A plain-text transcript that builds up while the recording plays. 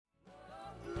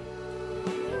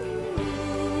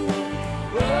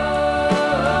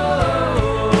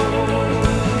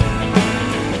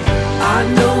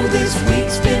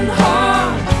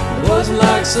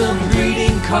some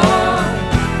greeting card,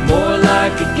 more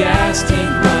like a gas tank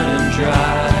running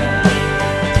dry.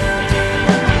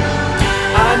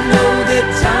 I know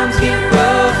that times get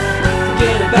rough,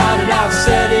 forget about it, I've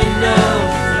said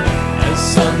enough. As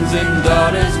sons and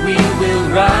daughters we will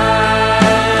rise,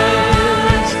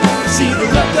 see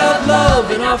the look of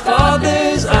love in our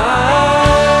Father's eyes.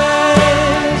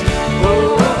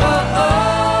 Whoa, oh,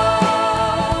 oh,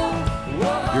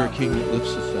 oh. You're a king that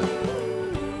lifts us up.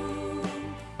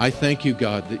 I thank you,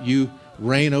 God, that you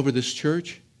reign over this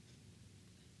church,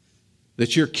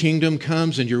 that your kingdom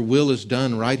comes and your will is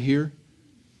done right here.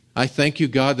 I thank you,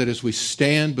 God, that as we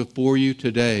stand before you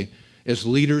today, as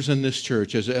leaders in this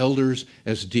church, as elders,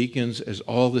 as deacons, as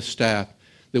all the staff,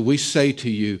 that we say to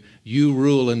you, you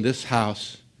rule in this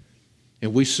house,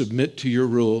 and we submit to your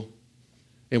rule.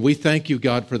 And we thank you,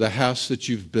 God, for the house that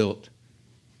you've built.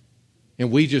 And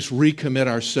we just recommit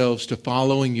ourselves to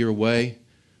following your way.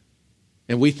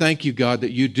 And we thank you, God,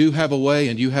 that you do have a way,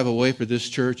 and you have a way for this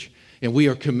church. And we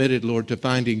are committed, Lord, to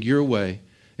finding your way.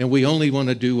 And we only want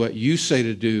to do what you say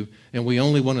to do, and we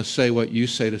only want to say what you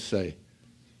say to say.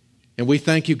 And we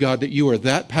thank you, God, that you are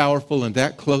that powerful and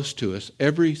that close to us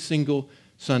every single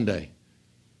Sunday.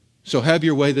 So have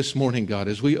your way this morning, God.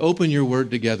 As we open your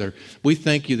word together, we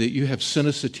thank you that you have sent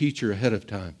us a teacher ahead of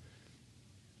time.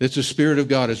 That the Spirit of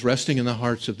God is resting in the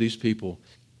hearts of these people.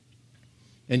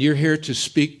 And you're here to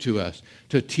speak to us,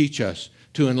 to teach us,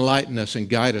 to enlighten us and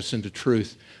guide us into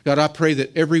truth. God, I pray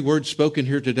that every word spoken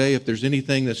here today, if there's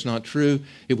anything that's not true,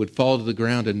 it would fall to the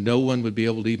ground and no one would be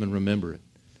able to even remember it.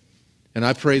 And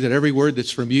I pray that every word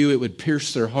that's from you, it would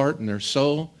pierce their heart and their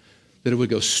soul, that it would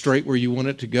go straight where you want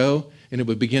it to go, and it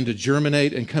would begin to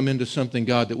germinate and come into something,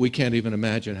 God, that we can't even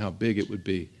imagine how big it would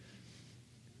be.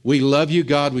 We love you,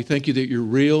 God. We thank you that you're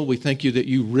real. We thank you that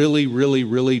you really, really,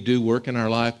 really do work in our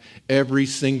life every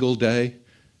single day.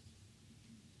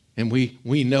 And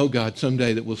we know, God,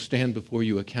 someday that we'll stand before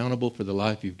you accountable for the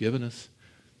life you've given us.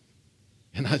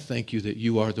 And I thank you that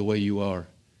you are the way you are,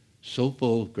 so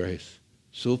full of grace,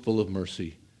 so full of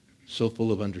mercy, so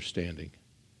full of understanding.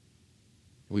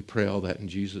 We pray all that in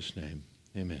Jesus' name.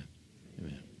 Amen.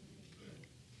 Amen.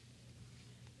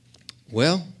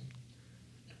 Well,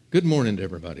 good morning to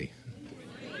everybody.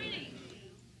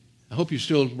 I hope you're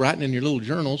still writing in your little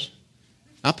journals.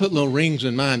 I put little rings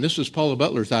in mine. This was Paula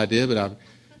Butler's idea, but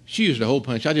she used a hole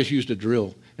punch. I just used a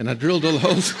drill, and I drilled little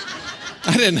holes.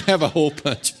 I didn't have a hole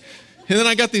punch. And then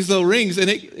I got these little rings, and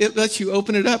it lets you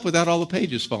open it up without all the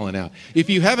pages falling out. If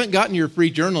you haven't gotten your free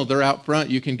journal, they're out front.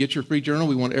 You can get your free journal.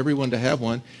 We want everyone to have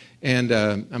one. And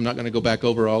I'm not going to go back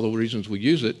over all the reasons we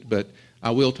use it, but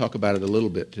I will talk about it a little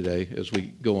bit today as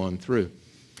we go on through.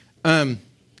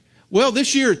 Well,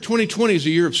 this year, 2020, is a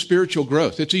year of spiritual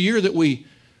growth. It's a year that we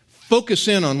focus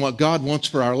in on what God wants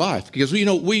for our life, because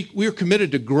we are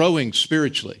committed to growing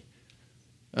spiritually.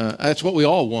 That's what we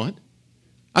all want.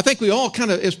 I think we all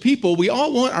kind of, as people, we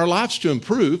all want our lives to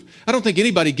improve. I don't think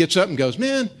anybody gets up and goes,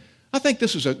 man,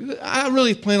 I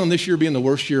really plan on this year being the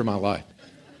worst year of my life.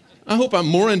 I hope I'm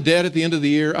more in debt at the end of the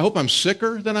year. I hope I'm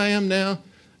sicker than I am now.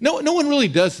 No one really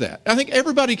does that. I think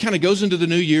everybody kind of goes into the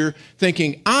new year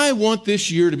thinking, I want this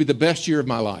year to be the best year of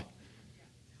my life.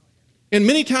 And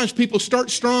many times people start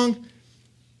strong,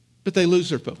 but they lose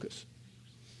their focus.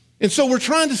 And so we're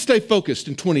trying to stay focused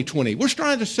in 2020. We're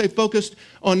trying to stay focused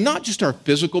on not just our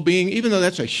physical being, even though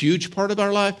that's a huge part of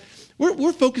our life.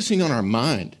 We're focusing on our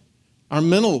mind, our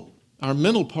mental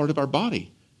part of our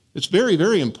body. It's very,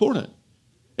 very important.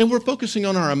 And we're focusing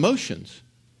on our emotions.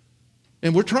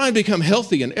 And we're trying to become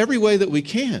healthy in every way that we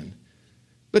can.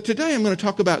 But today I'm going to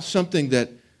talk about something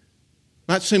that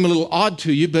might seem a little odd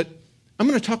to you, but I'm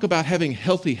going to talk about having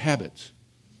healthy habits.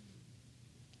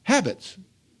 Habits.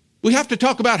 We have to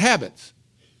talk about habits.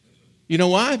 You know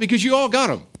why? Because you all got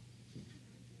them.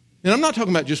 And I'm not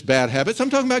talking about just bad habits. I'm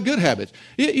talking about good habits.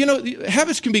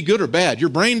 Habits can be good or bad. Your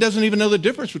brain doesn't even know the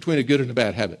difference between a good and a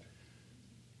bad habit.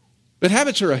 But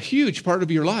habits are a huge part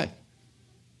of your life.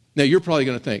 Now, you're probably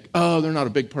going to think, oh, they're not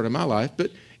a big part of my life, but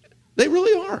they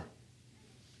really are.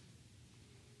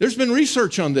 There's been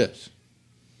research on this.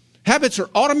 Habits are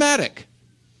automatic.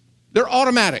 They're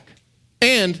automatic,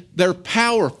 and they're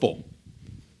powerful.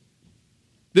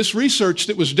 This research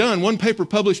that was done, one paper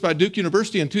published by Duke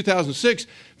University in 2006,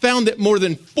 found that more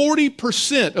than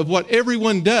 40% of what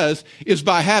everyone does is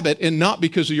by habit and not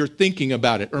because you're thinking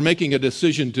about it or making a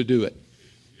decision to do it.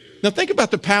 Now, think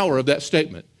about the power of that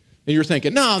statement. And you're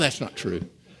thinking, no, that's not true.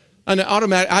 And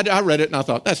I read it and I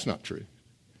thought, that's not true.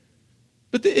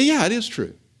 But yeah, it is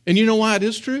true. And you know why it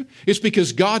is true? It's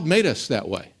because God made us that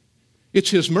way. It's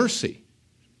His mercy.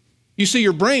 You see,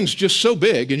 your brain's just so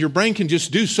big and your brain can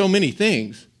just do so many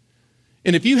things.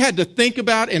 And if you had to think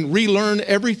about and relearn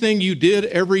everything you did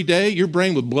every day, your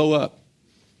brain would blow up.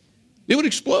 It would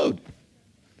explode.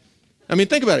 I mean,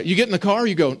 think about it. You get in the car,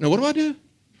 you go, now what do I do?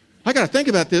 I got to think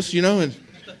about this, and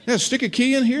stick a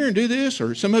key in here and do this.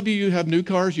 Or some of you have new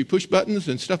cars, you push buttons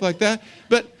and stuff like that.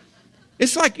 But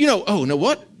it's like, oh, no,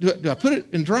 what? Do I put it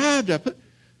in drive?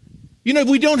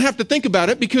 We don't have to think about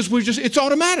it because it's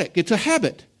automatic. It's a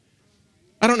habit.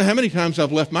 I don't know how many times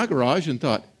I've left my garage and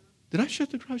thought, did I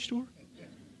shut the garage door?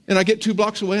 And I get 2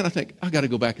 blocks away and I think, I got to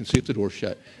go back and see if the door's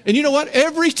shut. And you know what?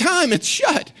 Every time it's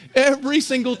shut. Every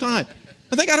single time.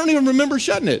 I think I don't even remember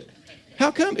shutting it.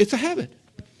 How come? It's a habit.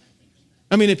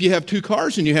 I mean, if you have 2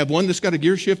 cars and you have one that's got a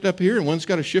gear shift up here and one's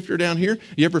got a shifter down here,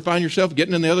 you ever find yourself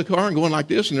getting in the other car and going like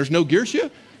this and there's no gear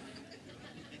shift?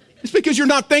 It's because you're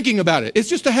not thinking about it. It's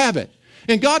just a habit.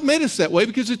 And God made us that way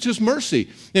because it's His mercy.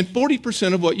 And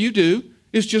 40% of what you do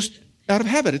is just out of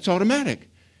habit. It's automatic.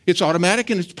 It's automatic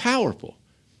and it's powerful.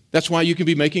 That's why you can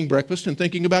be making breakfast and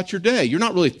thinking about your day. You're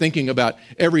not really thinking about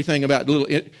everything about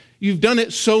you've done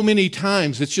it so many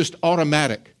times, it's just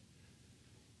automatic.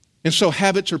 And so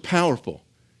habits are powerful,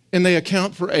 and they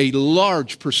account for a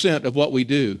large percent of what we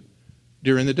do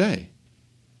during the day.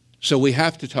 So we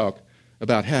have to talk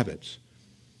about habits.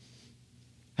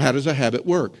 How does a habit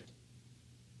work?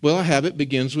 Well, a habit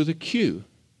begins with a cue.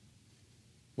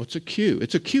 What's a cue? A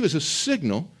cue is a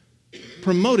signal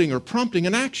promoting or prompting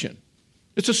an action.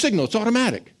 It's a signal. It's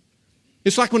automatic.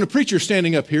 It's like when a preacher's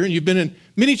standing up here, and you've been in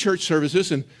many church services,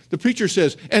 and the preacher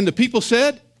says, and the people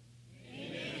said?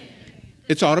 Amen.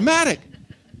 It's automatic.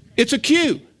 It's a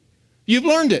cue. You've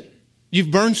learned it. You've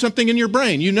burned something in your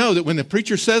brain. You know that when the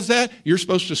preacher says that, you're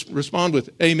supposed to respond with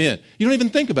amen. You don't even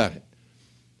think about it.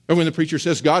 Or when the preacher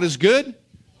says God is good,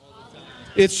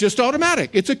 it's just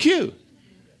automatic. It's a cue.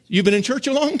 You've been in church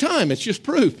a long time. It's just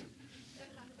proof.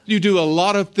 You do a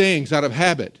lot of things out of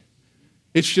habit.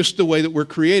 It's just the way that we're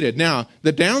created. Now,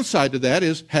 the downside to that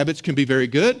is habits can be very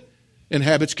good and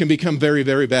habits can become very,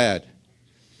 very bad.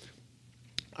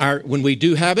 When we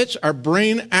do habits, our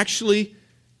brain actually,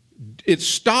 it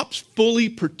stops fully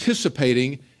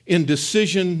participating in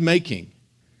decision making.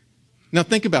 Now,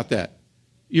 think about that.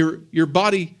 Your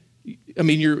body,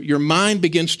 your mind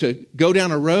begins to go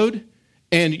down a road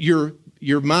and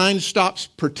your mind stops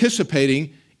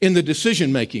participating in the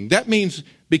decision making. That means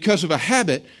because of a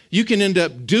habit, you can end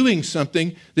up doing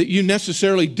something that you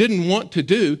necessarily didn't want to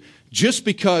do just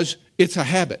because it's a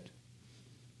habit.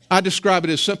 I describe it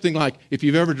as something like if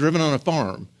you've ever driven on a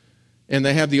farm and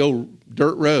they have the old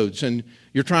dirt roads and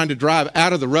you're trying to drive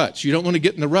out of the ruts. You don't want to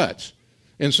get in the ruts.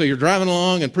 And so you're driving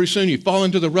along and pretty soon you fall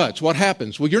into the ruts. What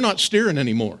happens? Well, you're not steering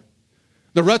anymore.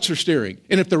 The ruts are steering.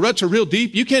 And if the ruts are real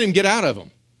deep, you can't even get out of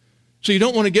them. So you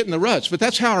don't want to get in the ruts, but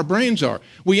that's how our brains are.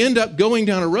 We end up going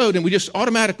down a road and we just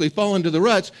automatically fall into the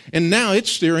ruts, and now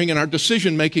it's steering and our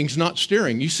decision-making's not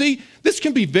steering. You see, this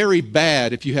can be very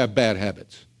bad if you have bad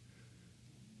habits.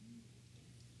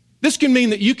 This can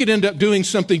mean that you could end up doing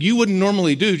something you wouldn't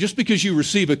normally do just because you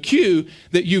receive a cue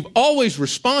that you've always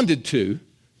responded to,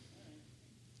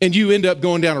 and you end up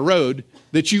going down a road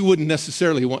that you wouldn't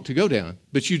necessarily want to go down,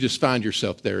 but you just find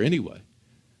yourself there anyway.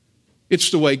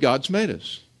 It's the way God's made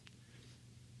us.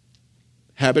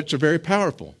 Habits are very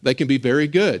powerful. They can be very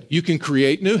good. You can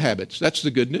create new habits. That's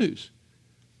the good news.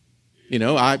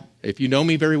 If you know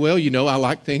me very well, you know I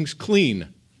like things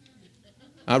clean.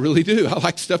 I really do. I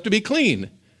like stuff to be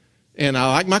clean. And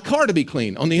I like my car to be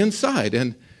clean on the inside.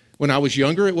 And when I was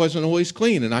younger, it wasn't always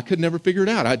clean, and I could never figure it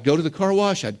out. I'd go to the car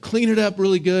wash, I'd clean it up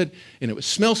really good, and it would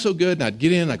smell so good, and I'd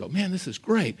get in, and I'd go, man, this is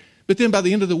great. But then by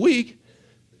the end of the week,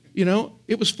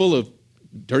 it was full of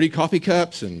dirty coffee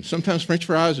cups and sometimes French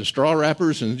fries and straw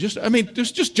wrappers and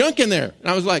there's just junk in there. And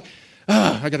I was like,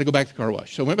 I got to go back to the car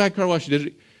wash. So I went back to the car wash and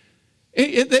did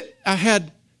it. I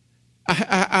had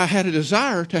a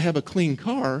desire to have a clean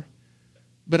car,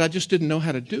 but I just didn't know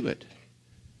how to do it.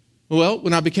 Well,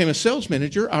 when I became a sales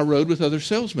manager, I rode with other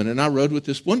salesmen, and I rode with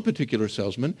this one particular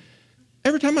salesman.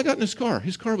 Every time I got in his car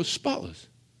was spotless.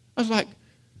 I was like,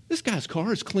 this guy's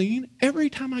car is clean. Every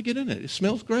time I get in it, it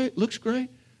smells great, looks great.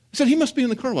 I said, he must be in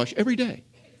the car wash every day,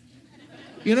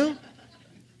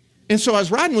 And so I was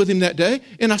riding with him that day,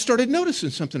 and I started noticing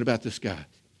something about this guy.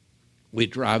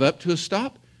 We'd drive up to a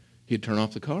stop. He'd turn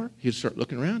off the car. He'd start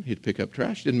looking around. He'd pick up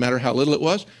trash. Didn't matter how little it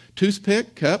was,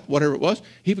 toothpick, cup, whatever it was.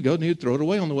 He would go and he'd throw it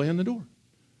away on the way in the door.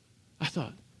 I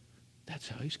thought, that's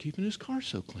how he's keeping his car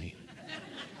so clean.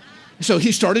 So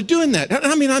he started doing that.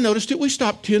 I noticed it. We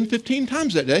stopped 10, 15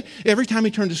 times that day. Every time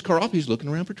he turned his car off, he's looking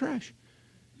around for trash.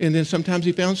 And then sometimes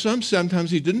he found some, sometimes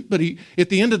he didn't. But at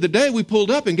the end of the day, we pulled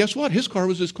up, and guess what? His car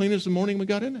was as clean as the morning we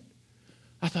got in it.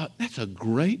 I thought, that's a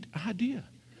great idea.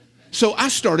 So I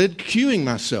started cueing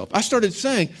myself. I started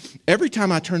saying, every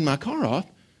time I turn my car off,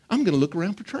 I'm going to look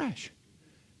around for trash.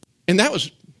 And that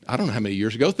was, I don't know how many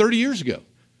years ago, 30 years ago.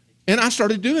 And I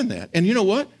started doing that. And you know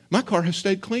what? My car has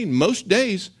stayed clean most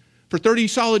days for 30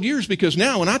 solid years, because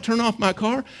now when I turn off my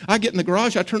car, I get in the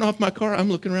garage, I turn off my car, I'm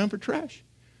looking around for trash.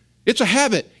 It's a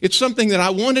habit. It's something that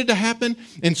I wanted to happen,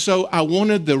 and so I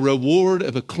wanted the reward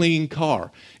of a clean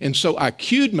car. And so I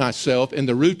cued myself, and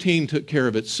the routine took care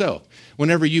of itself.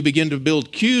 Whenever you begin to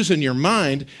build cues in your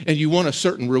mind and you want a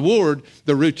certain reward,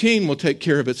 the routine will take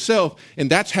care of itself, and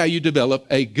that's how you develop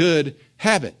a good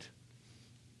habit.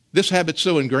 This habit's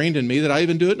so ingrained in me that I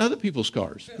even do it in other people's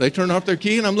cars. They turn off their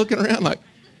key, and I'm looking around like,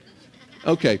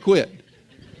 okay, quit.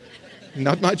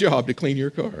 Not my job to clean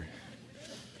your car.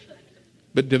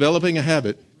 But developing a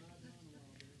habit,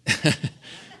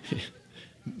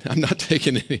 I'm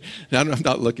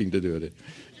not looking to do it.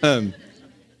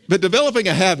 But developing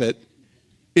a habit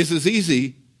is as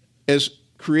easy as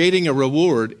creating a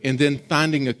reward and then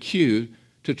finding a cue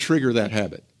to trigger that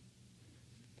habit.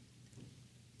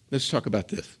 Let's talk about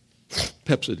this.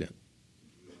 Pepsodent.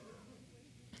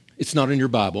 It's not in your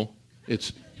Bible.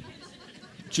 It's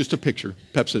just a picture,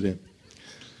 Pepsodent.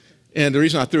 And the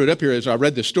reason I threw it up here is I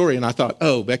read this story and I thought,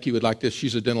 oh, Becky would like this.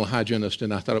 She's a dental hygienist,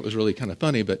 and I thought it was really kind of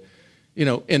funny. But, you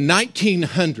know, in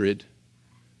 1900,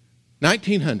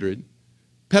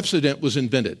 Pepsodent was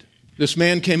invented. This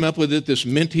man came up with it, this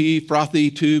minty,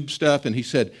 frothy tube stuff, and he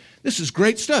said, this is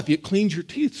great stuff. It cleans your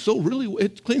teeth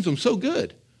it cleans them so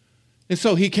good. And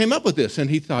so he came up with this, and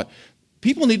he thought,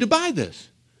 people need to buy this.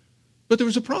 But there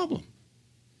was a problem.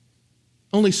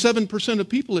 Only 7% of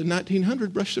people in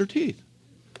 1900 brushed their teeth.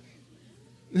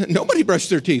 Nobody brushed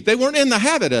their teeth. They weren't in the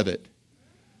habit of it.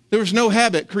 There was no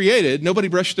habit created. Nobody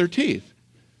brushed their teeth.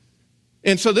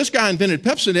 And so this guy invented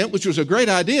Pepsodent, which was a great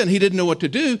idea, and he didn't know what to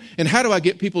do. And how do I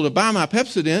get people to buy my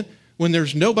Pepsodent when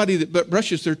there's nobody that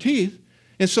brushes their teeth?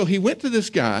 And so he went to this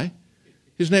guy.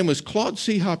 His name was Claude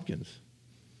C. Hopkins.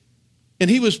 And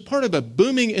he was part of a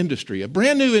booming industry, a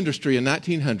brand new industry in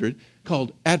 1900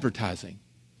 called advertising.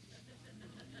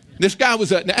 This guy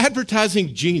was an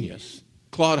advertising genius.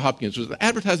 Claude Hopkins was an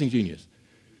advertising genius.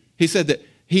 He said that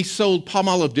he sold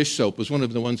Palmolive dish soap, was one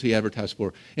of the ones he advertised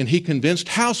for, and he convinced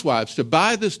housewives to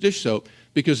buy this dish soap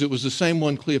because it was the same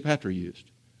one Cleopatra used.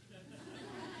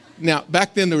 Now,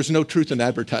 back then there was no truth in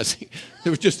advertising.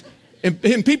 There was just,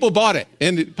 and people bought it,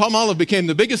 and Palmolive became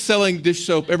the biggest selling dish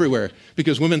soap everywhere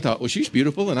because women thought, well, she's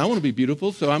beautiful, and I want to be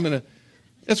beautiful, so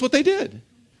that's what they did.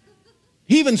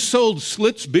 He even sold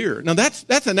Schlitz beer. Now,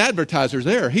 that's an advertiser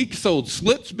there. He sold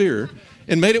Schlitz beer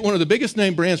and made it one of the biggest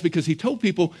name brands because he told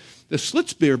people the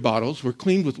Schlitz beer bottles were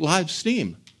cleaned with live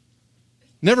steam.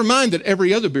 Never mind that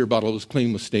every other beer bottle was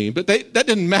cleaned with steam, but that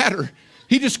didn't matter.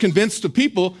 He just convinced the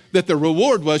people that the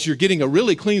reward was you're getting a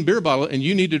really clean beer bottle and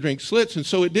you need to drink Schlitz, and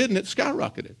so it did, and it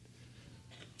skyrocketed.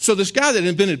 So this guy that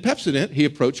invented Pepsodent, he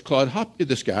approached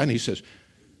this guy, and he says,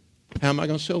 how am I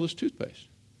going to sell this toothpaste?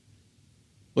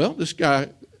 Well, this guy,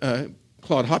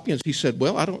 Claude Hopkins, he said,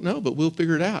 well, I don't know, but we'll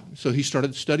figure it out. So he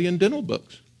started studying dental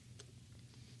books.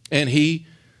 And he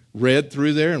read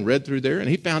through there, and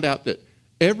he found out that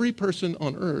every person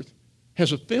on earth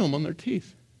has a film on their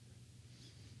teeth.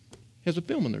 Has a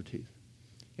film on their teeth.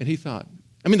 And he thought,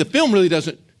 the film really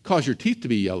doesn't cause your teeth to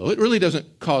be yellow. It really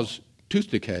doesn't cause tooth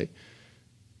decay.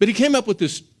 But he came up with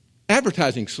this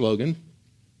advertising slogan,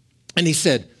 and he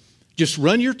said, just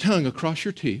run your tongue across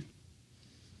your teeth,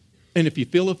 and if you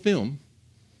feel a film,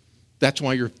 that's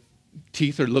why your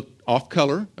teeth look off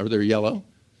color or they're yellow,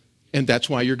 and that's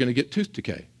why you're going to get tooth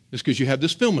decay. It's because you have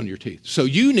this film on your teeth. So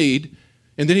you need,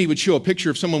 and then he would show a picture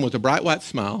of someone with a bright white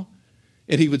smile,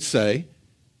 and he would say,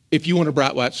 if you want a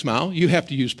bright white smile, you have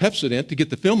to use Pepsodent to get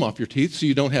the film off your teeth so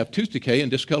you don't have tooth decay and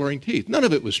discoloring teeth. None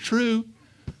of it was true.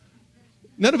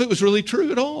 None of it was really true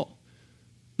at all.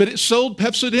 But it sold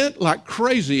Pepsodent like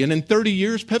crazy. And in 30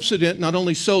 years, Pepsodent not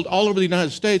only sold all over the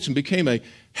United States and became a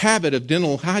habit of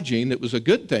dental hygiene that was a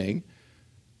good thing,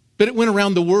 but it went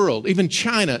around the world. Even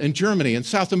China and Germany and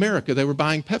South America, they were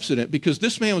buying Pepsodent because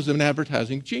this man was an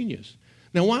advertising genius.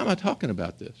 Now, why am I talking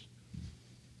about this?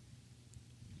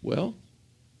 Well,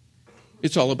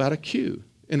 it's all about a cue,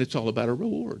 and it's all about a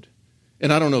reward.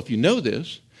 And I don't know if you know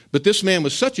this, but this man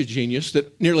was such a genius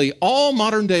that nearly all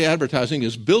modern-day advertising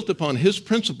is built upon his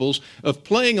principles of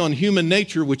playing on human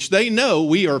nature, which they know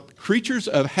we are creatures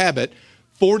of habit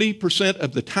 40%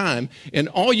 of the time, and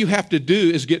all you have to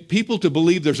do is get people to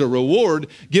believe there's a reward,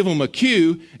 give them a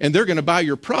cue, and they're going to buy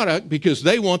your product because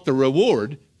they want the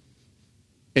reward,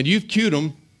 and you've cued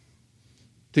them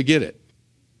to get it.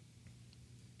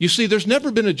 You see, there's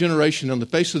never been a generation on the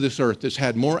face of this earth that's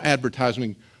had more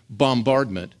advertising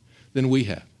bombardment than we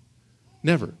have.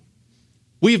 Never.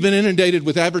 We've been inundated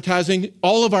with advertising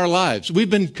all of our lives. We've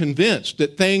been convinced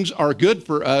that things are good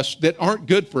for us that aren't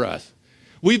good for us.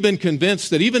 We've been convinced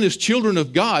that even as children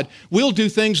of God, we'll do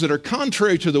things that are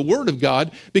contrary to the Word of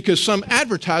God because some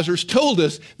advertisers told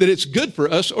us that it's good for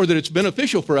us or that it's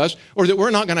beneficial for us or that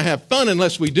we're not going to have fun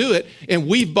unless we do it, and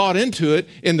we've bought into it,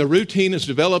 and the routine is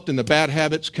developed and the bad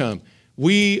habits come.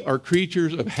 We are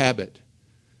creatures of habit,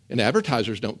 and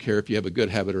advertisers don't care if you have a good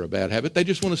habit or a bad habit. They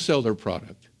just want to sell their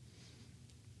product.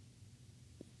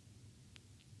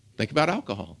 Think about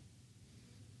alcohol.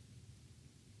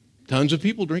 Tons of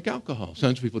people drink alcohol.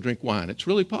 Tons of people drink wine. It's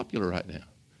really popular right now.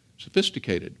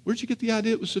 Sophisticated. Where'd you get the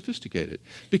idea it was sophisticated?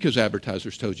 Because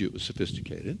advertisers told you it was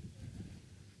sophisticated.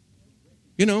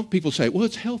 You know, people say, well,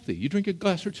 it's healthy. You drink a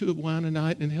glass or two of wine a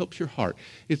night and it helps your heart.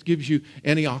 It gives you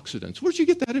antioxidants. Where'd you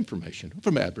get that information?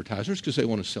 From advertisers because they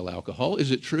want to sell alcohol. Is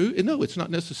it true? No, it's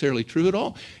not necessarily true at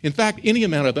all. In fact, any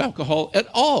amount of alcohol at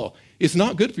all is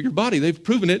not good for your body. They've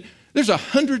proven it. There's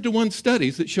 100-to-1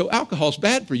 studies that show alcohol's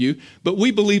bad for you, but we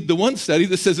believe the one study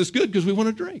that says it's good because we want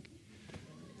to drink.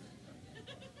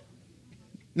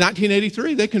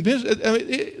 1983,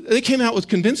 they came out with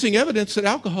convincing evidence that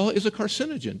alcohol is a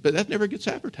carcinogen, but that never gets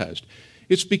advertised.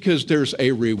 It's because there's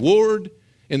a reward,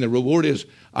 and the reward is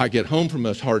I get home from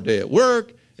a hard day at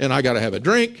work, and I got to have a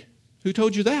drink. Who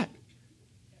told you that?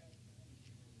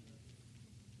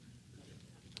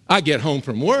 I get home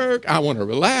from work, I want to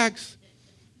relax.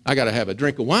 I got to have a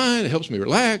drink of wine. It helps me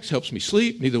relax, helps me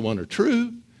sleep. Neither one are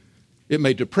true. It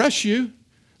may depress you,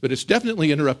 but it's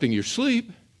definitely interrupting your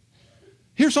sleep.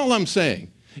 Here's all I'm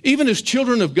saying. Even as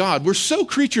children of God, we're so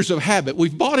creatures of habit.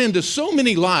 We've bought into so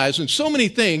many lies and so many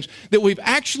things that we've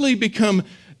actually become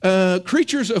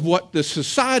creatures of what the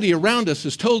society around us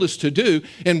has told us to do,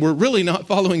 and we're really not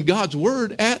following God's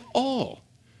word at all.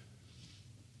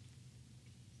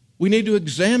 We need to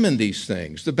examine these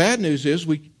things. The bad news is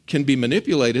we can be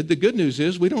manipulated. The good news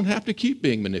is we don't have to keep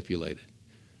being manipulated.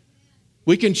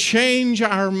 We can change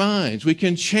our minds. We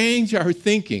can change our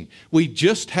thinking. We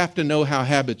just have to know how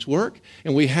habits work,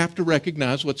 and we have to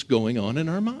recognize what's going on in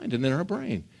our mind and in our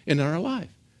brain, in our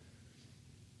life.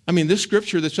 I mean, this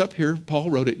scripture that's up here, Paul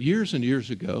wrote it years and years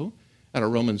ago out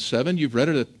of Romans 7. You've read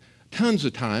it tons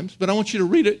of times, but I want you to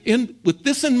read it with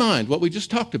this in mind, what we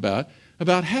just talked about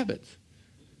habits.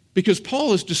 Because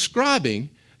Paul is describing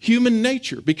human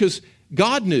nature, because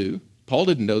God knew, Paul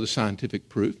didn't know the scientific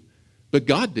proof, but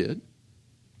God did.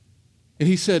 And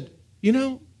he said, you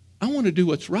know, I want to do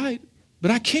what's right,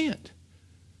 but I can't.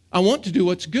 I want to do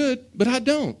what's good, but I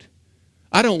don't.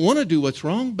 I don't want to do what's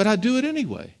wrong, but I do it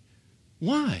anyway.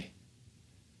 Why?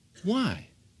 Why?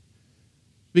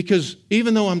 Because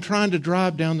even though I'm trying to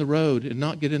drive down the road and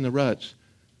not get in the ruts,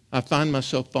 I find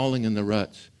myself falling in the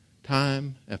ruts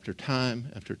time after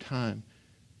time after time.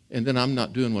 And then I'm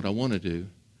not doing what I want to do.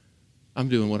 I'm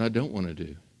doing what I don't want to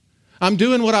do. I'm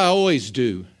doing what I always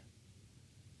do.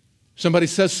 Somebody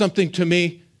says something to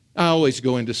me, I always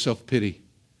go into self-pity.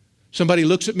 Somebody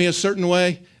looks at me a certain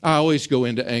way, I always go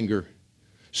into anger.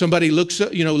 Somebody looks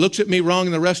at me wrong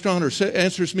in the restaurant or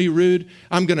answers me rude,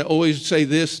 I'm going to always say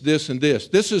this, this, and this.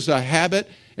 This is a habit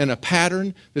and a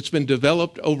pattern that's been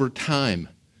developed over time.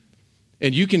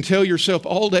 And you can tell yourself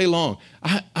all day long,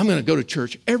 I'm going to go to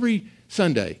church every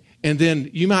Sunday. And then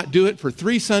you might do it for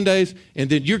 3 Sundays, and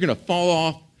then you're going to fall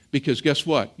off because guess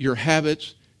what? Your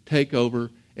habits take over,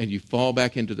 and you fall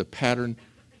back into the pattern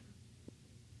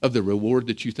of the reward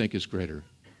that you think is greater.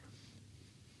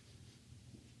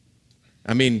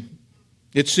 I mean,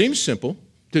 it seems simple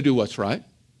to do what's right.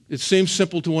 It seems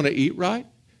simple to want to eat right,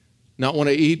 not want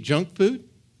to eat junk food.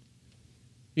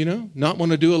 You know, not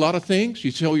want to do a lot of things.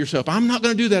 You tell yourself, I'm not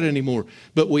going to do that anymore.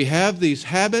 But we have these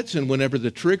habits, and whenever the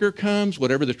trigger comes,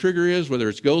 whatever the trigger is, whether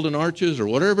it's Golden Arches or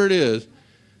whatever it is,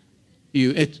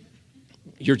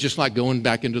 you're just like going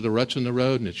back into the ruts in the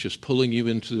road, and it's just pulling you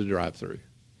into the drive-thru.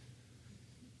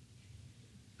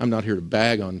 I'm not here to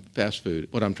bag on fast food.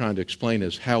 What I'm trying to explain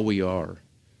is how we are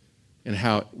and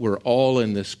how we're all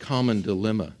in this common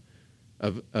dilemma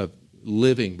of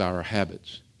living by our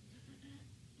habits.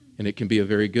 And it can be a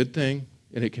very good thing,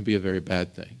 and it can be a very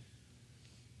bad thing.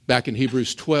 Back in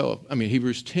Hebrews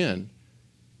 10,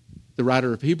 the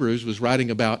writer of Hebrews was writing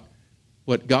about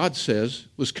what God says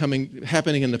was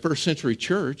happening in the first century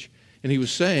church, and he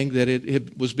was saying that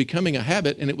it was becoming a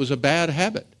habit, and it was a bad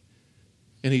habit.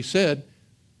 And he said,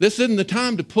 this isn't the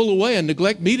time to pull away and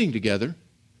neglect meeting together,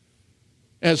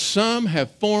 as some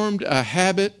have formed a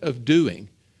habit of doing,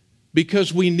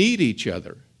 because we need each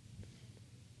other.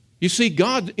 You see,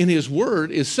 God in His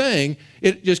Word is saying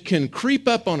it just can creep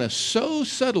up on us so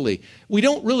subtly. We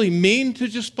don't really mean to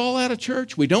just fall out of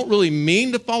church. We don't really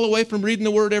mean to fall away from reading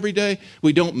the Word every day.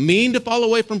 We don't mean to fall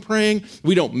away from praying.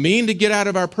 We don't mean to get out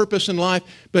of our purpose in life.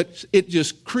 But it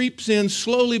just creeps in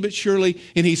slowly but surely.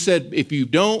 And He said, if you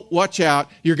don't watch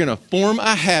out, you're going to form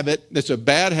a habit that's a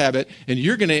bad habit, and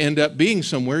you're going to end up being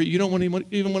somewhere you don't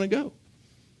even want to go.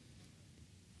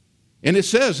 And it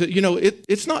says that,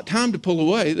 it's not time to pull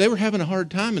away. They were having a hard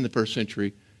time in the first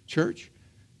century church.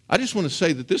 I just want to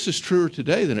say that this is truer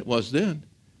today than it was then.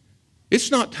 It's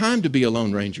not time to be a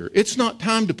lone ranger. It's not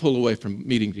time to pull away from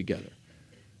meeting together.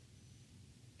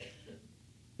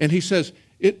 And he says,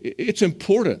 it's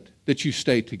important that you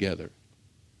stay together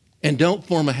and don't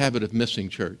form a habit of missing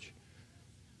church.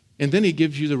 And then he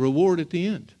gives you the reward at the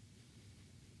end.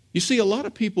 You see, a lot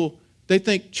of people, they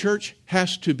think church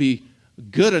has to be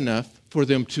good enough for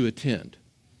them to attend.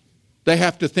 They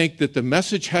have to think that the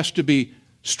message has to be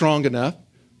strong enough,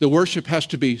 the worship has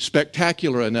to be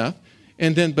spectacular enough,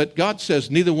 but God says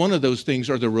neither one of those things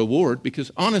are the reward, because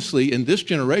honestly, in this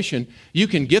generation, you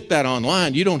can get that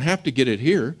online. You don't have to get it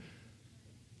here.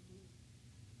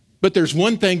 But there's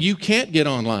one thing you can't get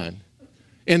online,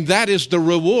 and that is the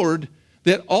reward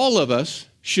that all of us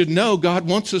should know God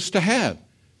wants us to have.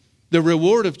 The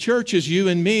reward of church is you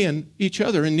and me and each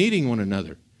other and needing one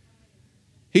another.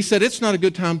 He said it's not a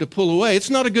good time to pull away. It's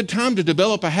not a good time to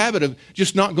develop a habit of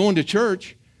just not going to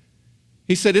church.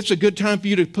 He said it's a good time for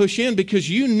you to push in because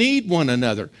you need one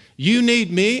another. You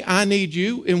need me, I need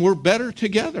you, and we're better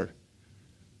together.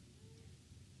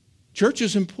 Church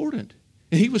is important.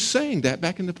 And he was saying that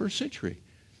back in the first century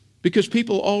because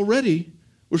people already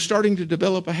were starting to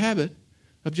develop a habit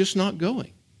of just not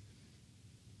going.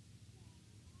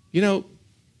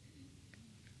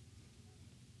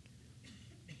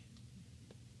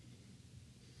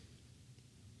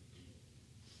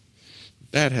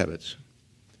 Bad habits.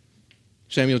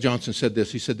 Samuel Johnson said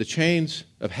this. He said, the chains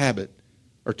of habit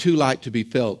are too light to be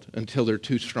felt until they're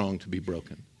too strong to be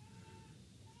broken.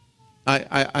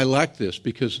 I like this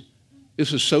because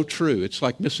this is so true. It's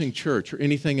like missing church or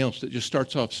anything else that just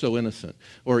starts off so innocent.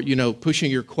 Or,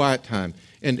 pushing your quiet time.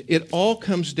 And it all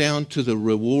comes down to the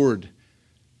reward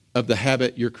of the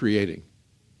habit you're creating.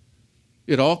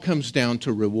 It all comes down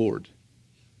to reward.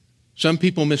 Some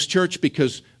people miss church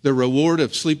because the reward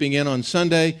of sleeping in on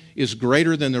Sunday is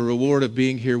greater than the reward of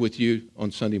being here with you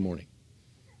on Sunday morning.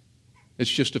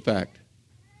 It's just a fact.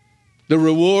 The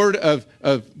reward of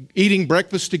eating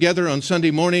breakfast together on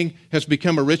Sunday morning has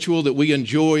become a ritual that we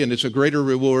enjoy, and it's a greater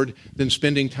reward than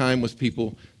spending time with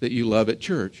people that you love at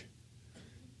church.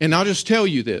 And I'll just tell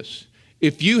you this.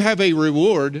 If you have a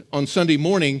reward on Sunday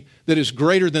morning that is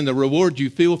greater than the reward you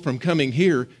feel from coming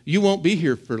here, you won't be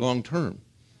here for long term.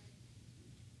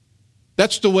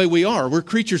 That's the way we are. We're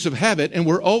creatures of habit, and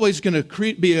we're always going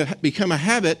to become a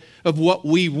habit of what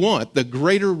we want, the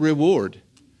greater reward.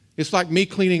 It's like me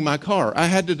cleaning my car. I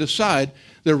had to decide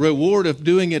the reward of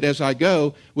doing it as I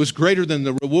go was greater than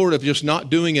the reward of just not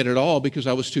doing it at all because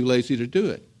I was too lazy to do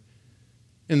it.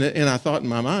 And I thought in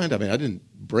my mind, I didn't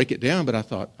break it down, but I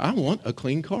thought, I want a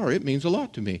clean car. It means a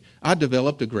lot to me. I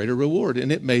developed a greater reward,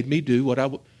 and it made me do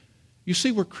what You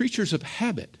see, we're creatures of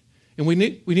habit, and we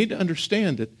need to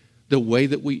understand that the way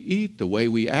that we eat, the way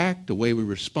we act, the way we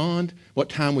respond, what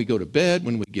time we go to bed,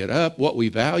 when we get up, what we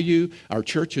value, our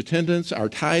church attendance, our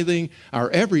tithing, our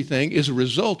everything is a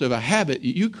result of a habit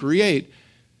you create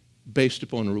based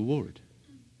upon a reward.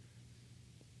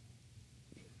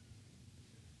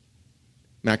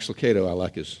 Max Lucado, I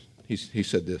like he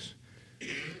said this.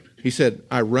 He said,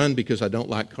 I run because I don't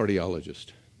like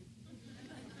cardiologists.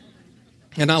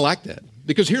 And I like that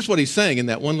because here's what he's saying in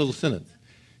that one little sentence.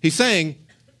 He's saying,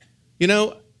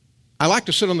 I like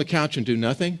to sit on the couch and do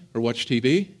nothing or watch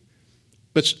TV.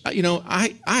 But,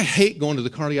 I hate going to the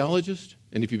cardiologist.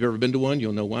 And if you've ever been to one,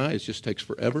 you'll know why. It just takes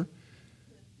forever.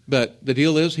 But the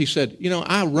deal is, he said,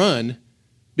 I run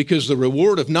because the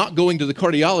reward of not going to the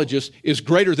cardiologist is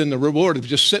greater than the reward of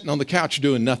just sitting on the couch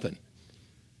doing nothing.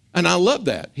 And I love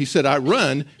that. He said, I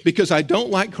run because I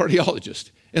don't like cardiologists.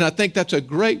 And I think that's a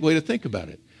great way to think about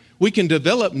it. We can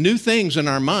develop new things in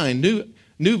our mind,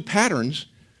 new patterns,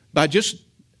 by just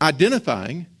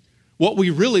identifying what we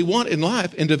really want in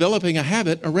life and developing a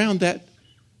habit around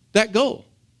that goal.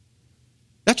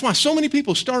 That's why so many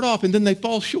people start off and then they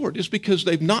fall short. It's because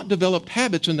they've not developed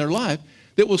habits in their life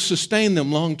that will sustain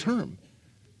them long term.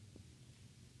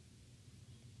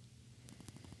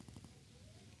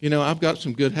 I've got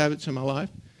some good habits in my life,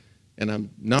 and I'm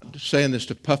not saying this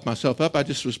to puff myself up. I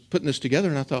just was putting this together,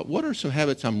 and I thought, what are some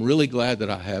habits I'm really glad that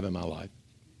I have in my life?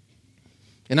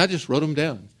 And I just wrote them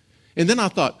down. And then I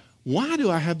thought, why do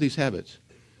I have these habits?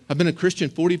 I've been a Christian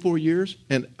 44 years,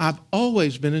 and I've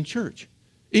always been in church.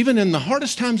 Even in the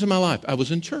hardest times of my life, I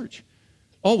was in church.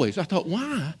 Always. I thought,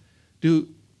 why do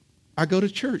I go to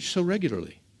church so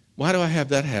regularly? Why do I have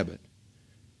that habit?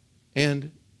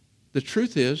 And the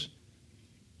truth is,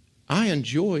 I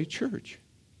enjoy church.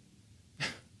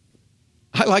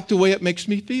 I like the way it makes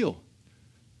me feel.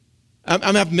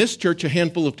 I've missed church a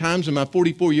handful of times in my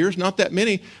 44 years, not that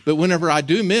many, but whenever I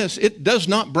do miss, it does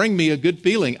not bring me a good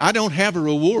feeling. I don't have a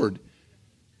reward.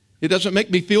 It doesn't make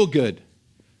me feel good.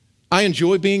 I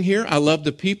enjoy being here. I love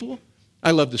the people.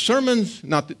 I love the sermons,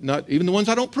 not even the ones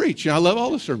I don't preach. I love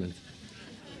all the sermons.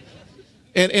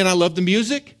 And I love the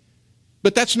music,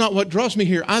 but that's not what draws me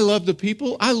here. I love the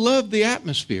people. I love the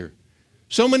atmosphere.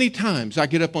 So many times I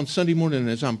get up on Sunday morning and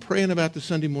as I'm praying about the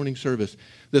Sunday morning service,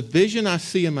 the vision I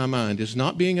see in my mind is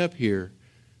not being up here.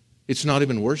 It's not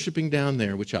even worshiping down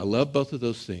there, which I love both of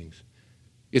those things.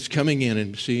 It's coming in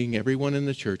and seeing everyone in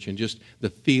the church and just the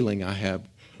feeling I have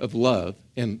of love,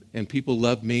 and people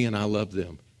love me and I love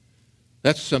them.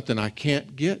 That's something I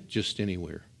can't get just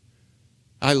anywhere.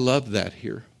 I love that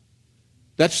here.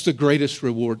 That's the greatest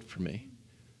reward for me.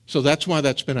 So that's why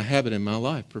that's been a habit in my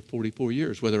life for 44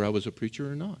 years, whether I was a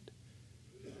preacher or not.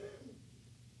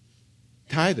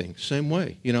 Tithing, same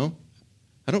way.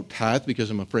 I don't tithe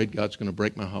because I'm afraid God's going to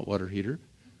break my hot water heater.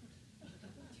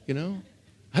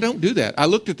 I don't do that. I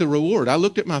looked at the reward. I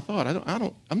looked at my thought.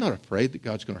 I'm not afraid that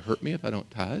God's going to hurt me if I don't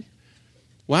tithe.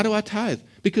 Why do I tithe?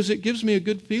 Because it gives me a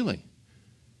good feeling.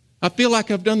 I feel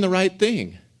like I've done the right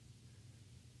thing.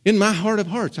 In my heart of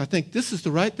hearts, I think this is the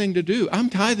right thing to do.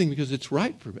 I'm tithing because it's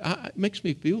right for me. It makes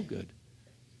me feel good.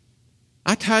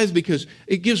 I tithe because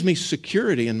it gives me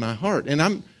security in my heart. And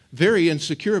I'm very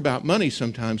insecure about money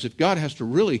sometimes. If God has to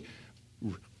really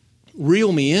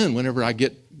reel me in whenever I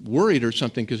get worried or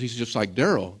something, because he's just like,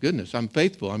 Daryl, goodness, I'm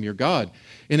faithful. I'm your God.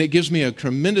 And it gives me a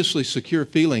tremendously secure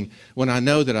feeling when I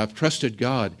know that I've trusted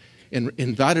God and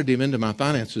invited him into my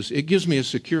finances. It gives me a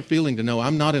secure feeling to know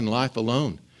I'm not in life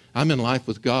alone. I'm in life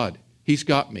with God. He's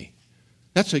got me.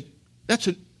 That's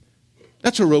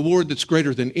a reward that's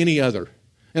greater than any other.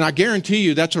 And I guarantee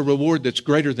you that's a reward that's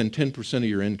greater than 10% of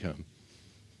your income.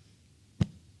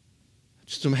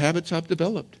 Some habits I've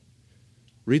developed.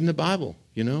 Reading the Bible,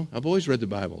 I've always read the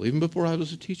Bible. Even before I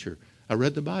was a teacher, I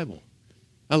read the Bible.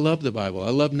 I love the Bible.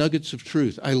 I love nuggets of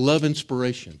truth. I love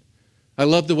inspiration. I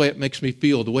love the way it makes me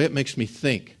feel, the way it makes me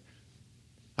think.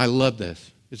 I love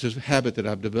this. It's a habit that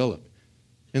I've developed.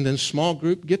 And then small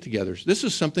group get-togethers. This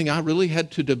is something I really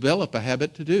had to develop a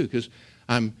habit to do because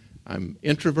I'm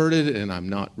introverted and I'm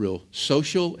not real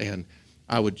social, and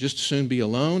I would just soon be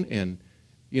alone. And,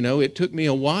 it took me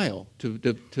a while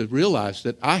to realize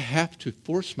that I have to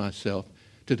force myself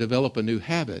to develop a new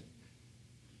habit.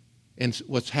 And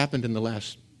what's happened in the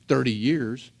last 30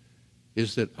 years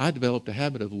is that I developed a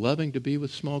habit of loving to be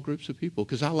with small groups of people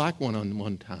because I like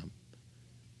one-on-one time.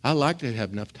 I like to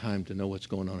have enough time to know what's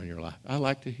going on in your life. I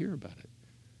like to hear about it.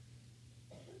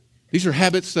 These are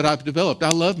habits that I've developed.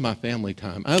 I love my family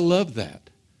time. I love that.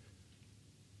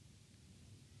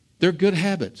 They're good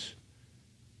habits.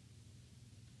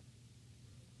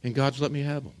 And God's let me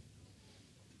have them.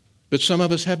 But some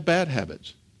of us have bad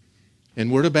habits.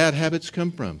 And where do bad habits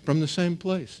come from? From the same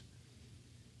place.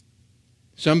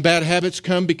 Some bad habits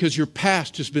come because your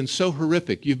past has been so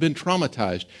horrific. You've been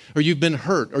traumatized, or you've been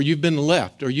hurt, or you've been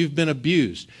left, or you've been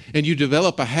abused. And you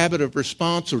develop a habit of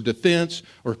response or defense,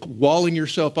 or walling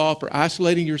yourself off, or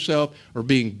isolating yourself, or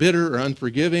being bitter or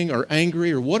unforgiving or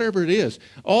angry or whatever it is.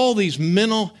 All these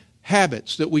mental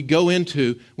habits that we go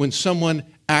into when someone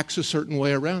acts a certain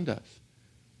way around us.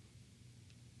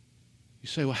 You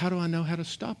say, well, how do I know how to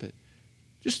stop it?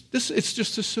 It's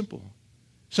just as simple.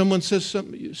 Someone says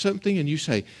something and you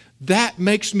say, that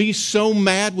makes me so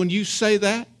mad when you say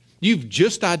that. You've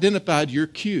just identified your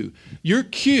cue. Your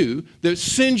cue that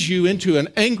sends you into an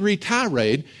angry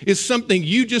tirade is something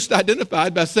you just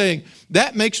identified by saying,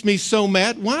 that makes me so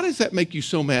mad. Why does that make you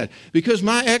so mad? Because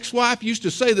my ex-wife used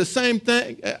to say the same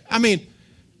thing.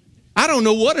 I don't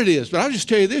know what it is, but I'll just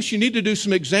tell you this. You need to do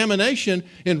some examination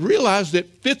and realize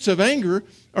that fits of anger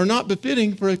are not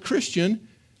befitting for a Christian.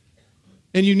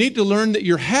 And you need to learn that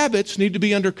your habits need to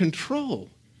be under control.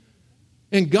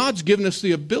 And God's given us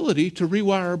the ability to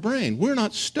rewire our brain. We're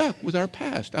not stuck with our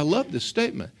past. I love this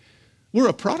statement. We're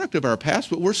a product of our past,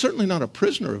 but we're certainly not a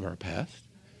prisoner of our past.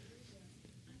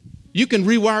 You can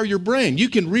rewire your brain. You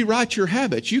can rewrite your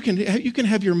habits. You can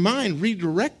have your mind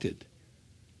redirected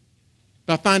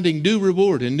by finding new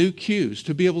reward and new cues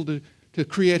to be able to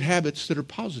create habits that are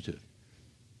positive.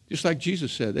 Just like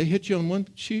Jesus said, they hit you on one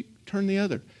cheek, turn the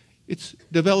other. It's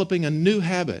developing a new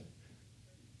habit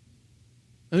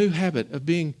A new habit of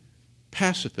being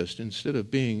pacifist instead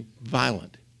of being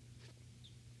violent.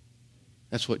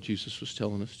 That's what Jesus was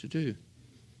telling us to do.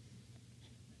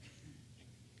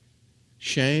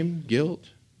 Shame, guilt,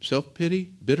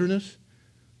 self-pity, bitterness,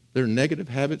 they're negative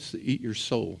habits that eat your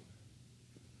soul.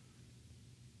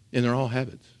 And they're all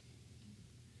habits.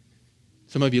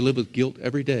 Some of you live with guilt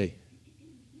every day.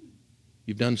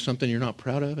 You've done something you're not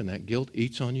proud of, and that guilt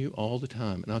eats on you all the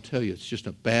time. And I'll tell you, it's just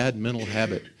a bad mental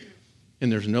habit,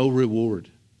 and there's no reward.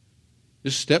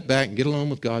 Just step back and get alone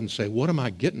with God and say, what am I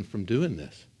getting from doing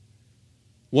this?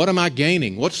 What am I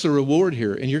gaining? What's the reward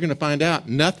here? And you're going to find out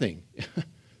nothing.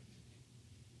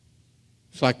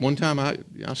 It's like one time I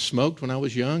smoked when I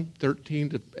was young, 13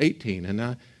 to 18, and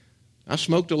I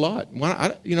smoked a lot.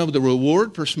 The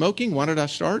reward for smoking, why did I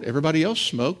start? Everybody else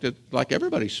smoked, like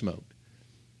everybody smoked.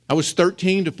 I was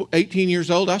 13 to 18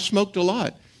 years old. I smoked a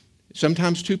lot,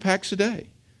 sometimes 2 packs a day.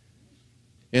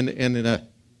 And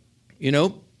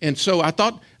so I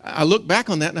thought, I looked back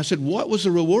on that and I said, what was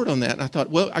the reward on that? And I thought,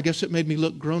 well, I guess it made me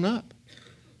look grown up.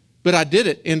 But I did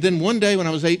it. And then one day when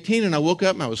I was 18 and I woke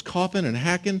up and I was coughing and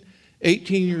hacking,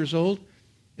 18 years old,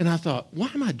 and I thought, why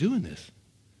am I doing this?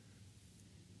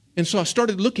 And so I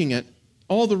started looking at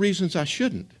all the reasons I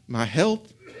shouldn't. My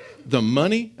health, the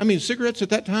money. I mean, cigarettes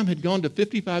at that time had gone to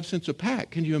 55 cents a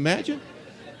pack. Can you imagine?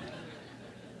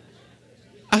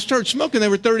 I started smoking, they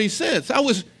were 30 cents.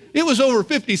 It was over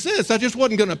 50 cents. I just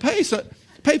wasn't going to pay. So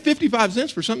pay 55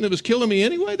 cents for something that was killing me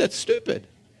anyway? That's stupid.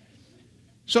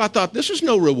 So I thought, this is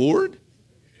no reward.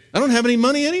 I don't have any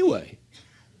money anyway.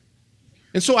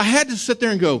 And so I had to sit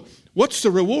there and go, what's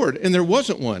the reward? And there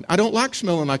wasn't one. I don't like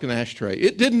smelling like an ashtray.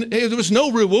 There was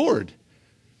no reward.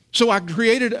 So I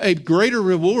created a greater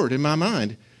reward in my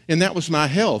mind, and that was my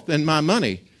health and my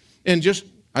money. And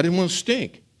I didn't want to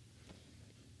stink.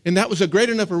 And that was a great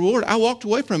enough reward. I walked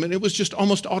away from it. It was just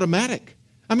almost automatic.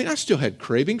 I mean, I still had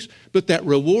cravings, but that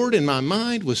reward in my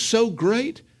mind was so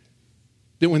great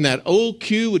that when that old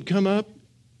cue would come up,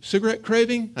 cigarette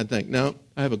craving, I'd think, no,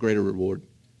 I have a greater reward.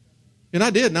 And I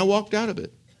did, and I walked out of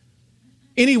it.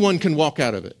 Anyone can walk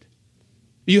out of it.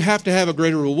 You have to have a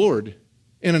greater reward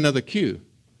and another cue.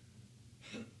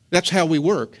 That's how we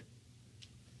work.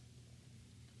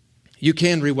 You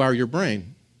can rewire your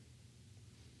brain.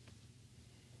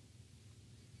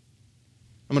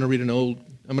 I'm going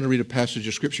to read a passage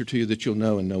of Scripture to you that you'll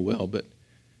know and know well, but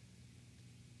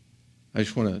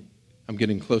I'm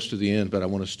getting close to the end, but I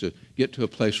want us to get to a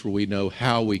place where we know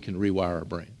how we can rewire our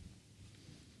brain.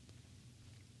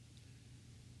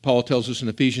 Paul tells us in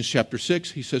Ephesians chapter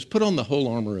 6, he says, put on the whole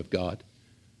armor of God.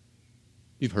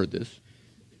 You've heard this.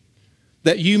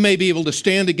 That you may be able to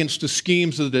stand against the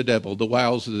schemes of the devil, the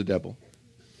wiles of the devil.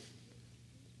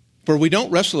 For we don't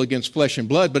wrestle against flesh and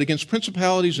blood, but against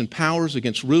principalities and powers,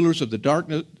 against rulers of the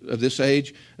darkness of this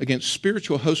age, against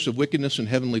spiritual hosts of wickedness in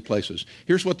heavenly places.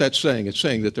 Here's what that's saying. It's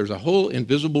saying that there's a whole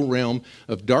invisible realm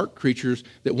of dark creatures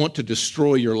that want to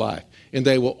destroy your life. And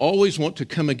they will always want to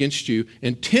come against you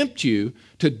and tempt you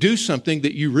to do something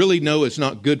that you really know is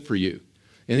not good for you.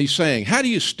 And he's saying, how do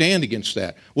you stand against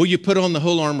that? Well, you put on the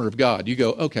whole armor of God. You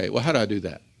go, okay, well, how do I do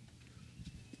that?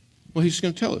 Well, he's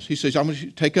going to tell us. He says, I'm going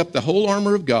to take up the whole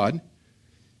armor of God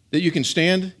that you can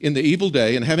stand in the evil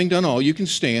day, and having done all, you can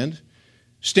stand.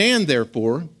 Stand,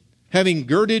 therefore, having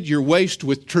girded your waist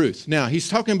with truth. Now, he's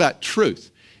talking about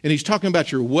truth, and he's talking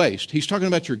about your waist. He's talking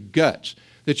about your guts,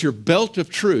 that your belt of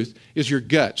truth is your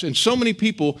guts. And so many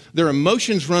people, their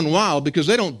emotions run wild because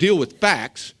they don't deal with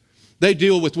facts. They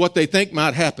deal with what they think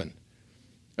might happen.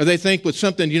 Or they think with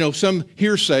something, some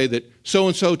hearsay that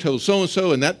so-and-so told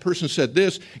so-and-so and that person said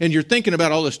this, and you're thinking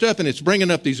about all this stuff and it's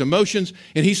bringing up these emotions.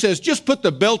 And he says, just put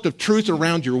the belt of truth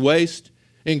around your waist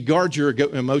and guard your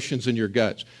emotions and your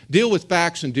guts. Deal with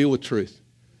facts and deal with truth.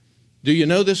 Do you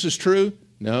know this is true?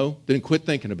 No? Then quit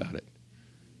thinking about it.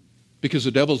 Because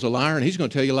the devil's a liar and he's going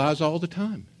to tell you lies all the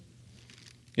time.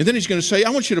 And then he's going to say, I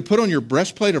want you to put on your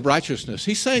breastplate of righteousness.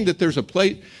 He's saying that there's a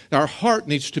plate, our heart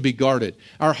needs to be guarded.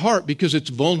 Our heart, because it's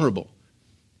vulnerable.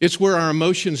 It's where our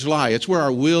emotions lie. It's where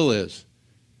our will is.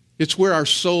 It's where our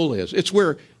soul is. It's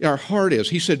where our heart is.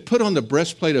 He said, put on the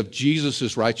breastplate of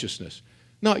Jesus' righteousness.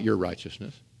 Not your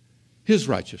righteousness. His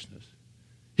righteousness.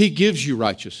 He gives you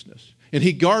righteousness. And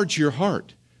he guards your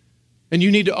heart. And you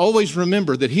need to always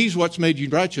remember that he's what's made you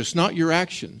righteous, not your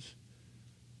actions.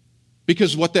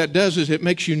 Because what that does is it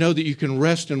makes you know that you can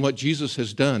rest in what Jesus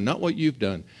has done, not what you've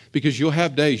done. Because you'll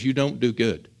have days you don't do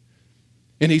good.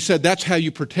 And he said that's how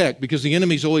you protect, because the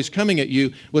enemy's always coming at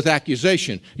you with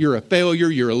accusation. You're a failure,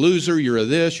 you're a loser, you're a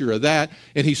this, you're a that.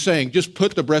 And he's saying, just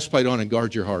put the breastplate on and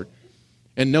guard your heart.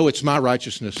 And know it's my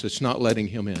righteousness that's not letting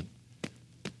him in.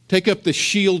 Take up the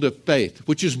shield of faith,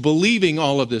 which is believing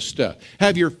all of this stuff.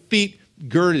 Have your feet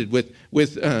girded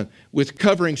with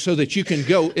covering so that you can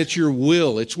go. It's your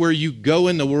will. It's where you go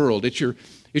in the world. It's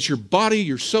your body,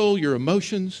 your soul, your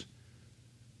emotions.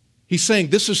 He's saying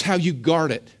this is how you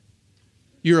guard it.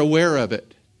 You're aware of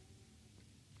it.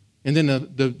 And then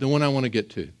the one I want to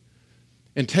get to.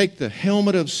 And take the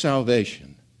helmet of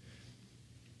salvation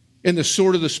and the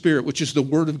sword of the Spirit, which is the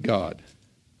Word of God.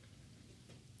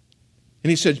 And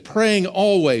he said, praying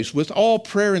always with all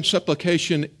prayer and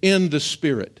supplication in the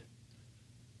Spirit.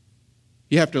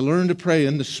 You have to learn to pray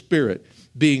in the Spirit,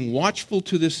 being watchful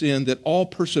to this end, that all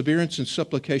perseverance and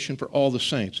supplication for all the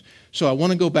saints. So I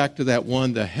want to go back to that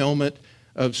one, the helmet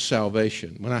of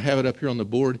salvation. When I have it up here on the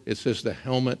board, it says the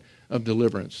helmet of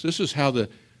deliverance. This is how the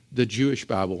Jewish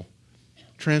Bible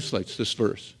translates this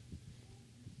verse.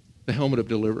 The helmet of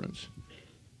deliverance.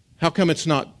 How come it's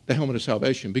not the helmet of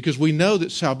salvation? Because we know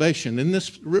that salvation in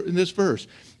this verse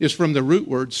is from the root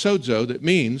word sozo, that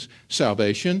means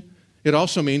salvation. It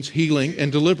also means healing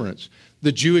and deliverance.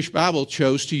 The Jewish Bible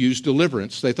chose to use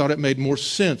deliverance. They thought it made more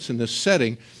sense in this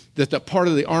setting, that the part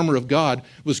of the armor of God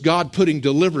was God putting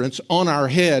deliverance on our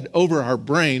head, over our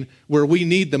brain, where we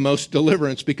need the most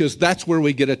deliverance, because that's where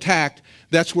we get attacked.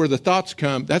 That's where the thoughts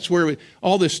come. That's where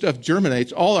all this stuff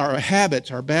germinates. All our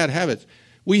habits, our bad habits.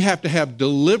 We have to have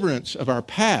deliverance of our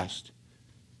past.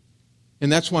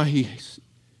 And that's why he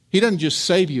doesn't just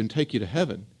save you and take you to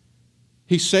heaven.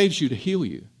 He saves you to heal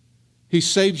you. He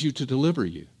saves you to deliver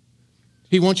you.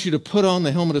 He wants you to put on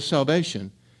the helmet of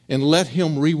salvation and let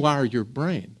him rewire your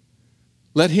brain.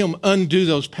 Let him undo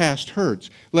those past hurts.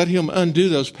 Let him undo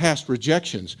those past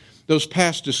rejections, those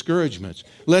past discouragements.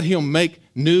 Let him make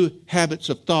new habits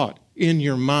of thought in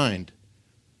your mind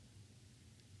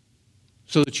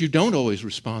so that you don't always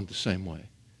respond the same way.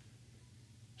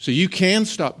 So you can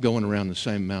stop going around the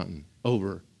same mountain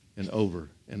over and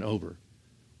over and over.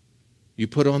 You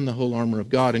put on the whole armor of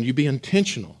God, and you be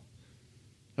intentional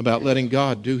about letting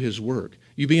God do his work.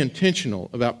 You be intentional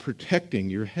about protecting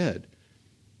your head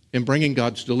and bringing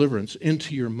God's deliverance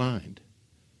into your mind.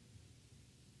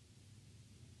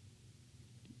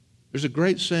 There's a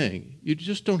great saying, you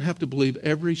just don't have to believe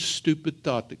every stupid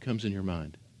thought that comes in your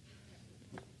mind.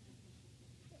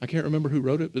 I can't remember who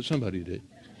wrote it, but somebody did.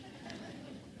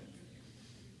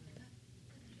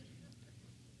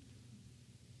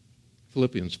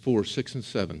 Philippians 4, 6, and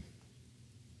 7.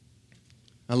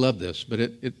 I love this, but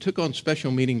it took on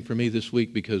special meaning for me this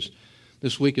week, because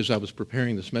this week as I was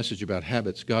preparing this message about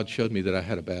habits, God showed me that I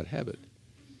had a bad habit.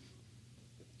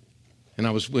 And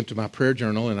I went to my prayer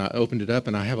journal, and I opened it up,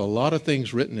 and I have a lot of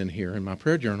things written in here in my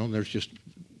prayer journal. And there's just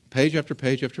page after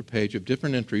page after page of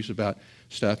different entries about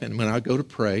stuff. And when I go to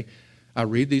pray, I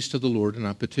read these to the Lord, and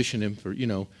I petition him for,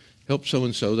 help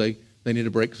so-and-so. They need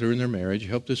a breakthrough in their marriage.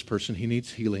 Help this person. He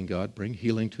needs healing, God. Bring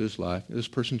healing to his life. This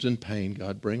person's in pain,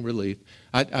 God. Bring relief.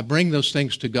 I bring those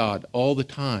things to God all the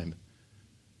time.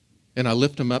 And I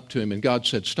lift them up to him. And God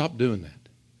said, stop doing that.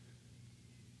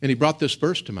 And he brought this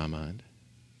verse to my mind.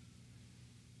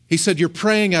 He said, you're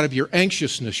praying out of your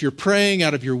anxiousness. You're praying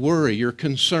out of your worry, your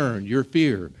concern, your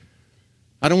fear.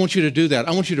 I don't want you to do that.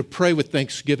 I want you to pray with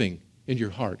thanksgiving in your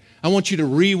heart. I want you to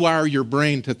rewire your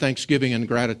brain to thanksgiving and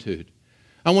gratitude.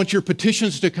 I want your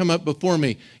petitions to come up before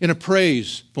me in a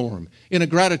praise form, in a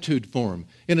gratitude form,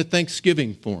 in a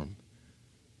thanksgiving form.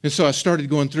 And so I started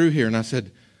going through here, and I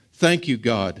said, thank you,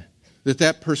 God,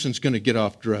 that person's going to get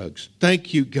off drugs.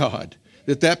 Thank you, God,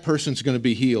 that person's going to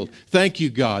be healed. Thank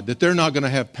you, God, that they're not going to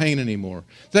have pain anymore.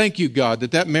 Thank you, God,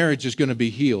 that marriage is going to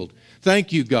be healed.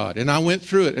 Thank you, God. And I went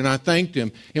through it, and I thanked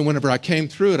him. And whenever I came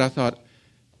through it, I thought,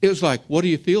 it was like, what do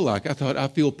you feel like? I thought, I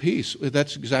feel peace.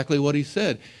 That's exactly what he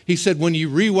said. He said, when you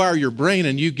rewire your brain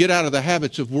and you get out of the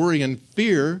habits of worry and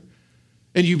fear,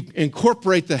 and you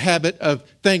incorporate the habit of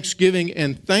thanksgiving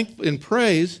and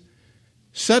praise,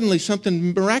 suddenly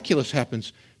something miraculous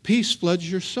happens. Peace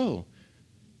floods your soul.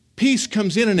 Peace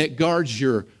comes in and it guards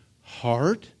your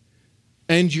heart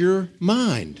and your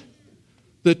mind.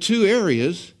 The two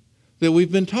areas that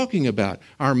we've been talking about.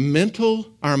 Our mental,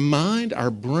 our mind,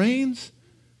 our brains,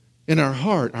 and our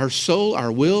heart, our soul,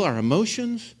 our will, our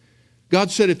emotions.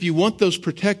 God said if you want those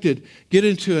protected, get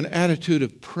into an attitude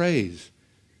of praise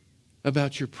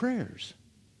about your prayers.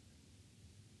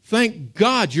 Thank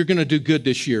God you're going to do good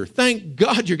this year. Thank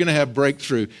God you're going to have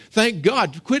breakthrough. Thank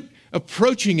God. Quit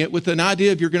approaching it with an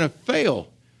idea of you're going to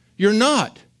fail. You're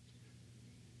not.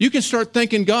 You can start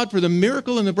thanking God for the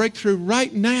miracle and the breakthrough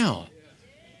right now.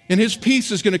 And his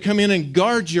peace is going to come in and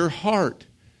guard your heart.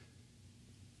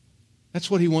 That's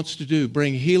what he wants to do.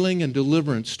 Bring healing and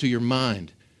deliverance to your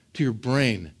mind, to your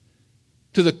brain,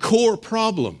 to the core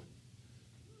problem.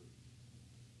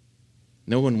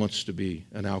 No one wants to be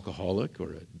an alcoholic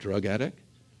or a drug addict.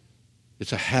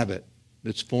 It's a habit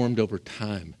that's formed over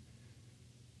time.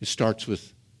 It starts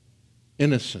with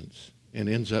innocence and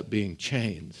ends up being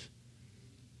chains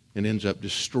and ends up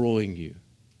destroying you.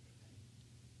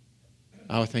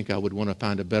 I think I would want to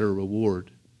find a better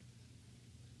reward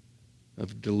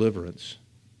of deliverance.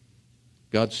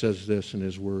 God says this in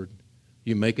his word.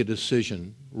 You make a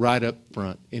decision right up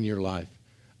front in your life.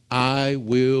 I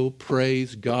will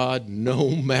praise God no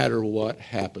matter what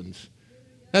happens.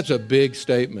 That's a big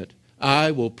statement.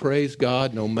 I will praise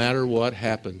God no matter what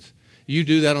happens. You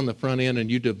do that on the front end and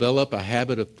you develop a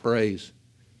habit of praise.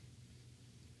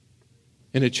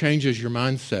 And it changes your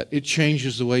mindset. It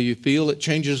changes the way you feel. It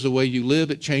changes the way you live.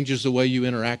 It changes the way you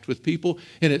interact with people.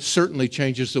 And it certainly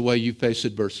changes the way you face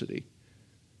adversity.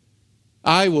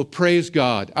 I will praise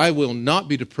God. I will not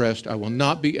be depressed. I will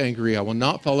not be angry. I will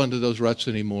not fall into those ruts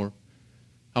anymore.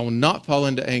 I will not fall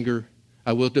into anger.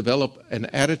 I will develop an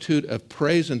attitude of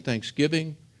praise and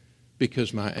thanksgiving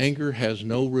because my anger has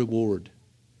no reward.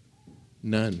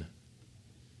 None.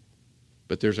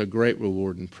 But there's a great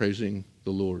reward in praising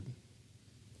the Lord.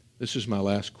 This is my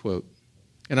last quote.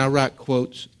 And I write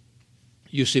quotes.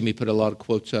 You see me put a lot of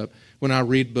quotes up. When I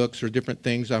read books or different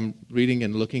things I'm reading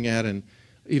and looking at and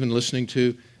even listening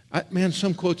to,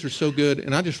 some quotes are so good,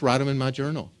 and I just write them in my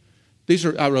journal. These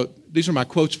are my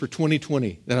quotes for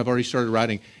 2020 that I've already started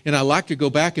writing, and I like to go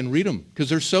back and read them because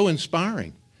they're so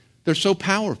inspiring. They're so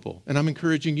powerful, and I'm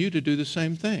encouraging you to do the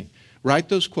same thing. Write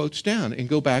those quotes down and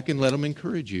go back and let them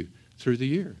encourage you through the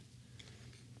year.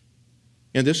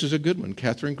 And this is a good one,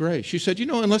 Catherine Gray. She said,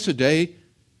 unless it's a day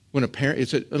when a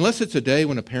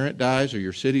parent dies or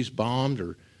your city's bombed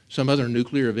or some other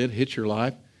nuclear event hits your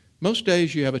life, most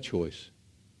days you have a choice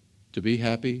to be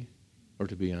happy or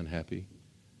to be unhappy.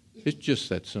 It's just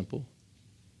that simple.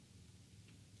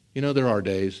 There are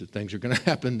days that things are going to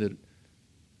happen that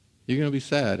you're going to be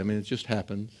sad. It just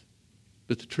happens.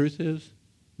 But the truth is,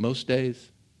 most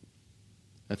days,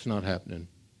 that's not happening.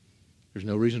 There's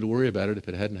no reason to worry about it if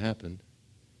it hadn't happened.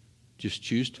 Just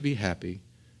choose to be happy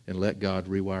and let God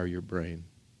rewire your brain.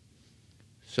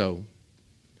 So,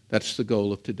 that's the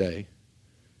goal of today.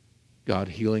 God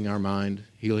healing our mind,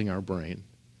 healing our brain.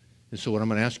 And so what I'm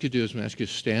going to ask you to do is I'm going to ask you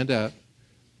to stand up,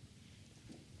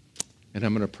 and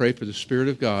I'm going to pray for the Spirit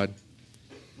of God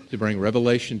to bring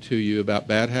revelation to you about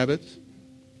bad habits.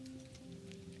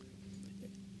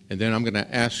 And then I'm going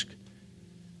to ask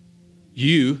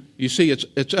you see,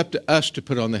 it's up to us to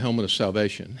put on the helmet of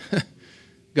salvation.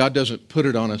 God doesn't put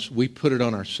it on us. We put it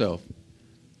on ourselves.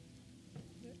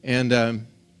 And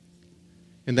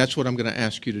that's what I'm going to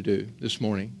ask you to do this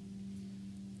morning.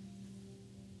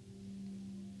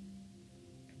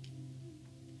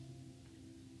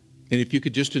 And if you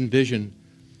could just envision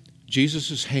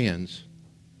Jesus' hands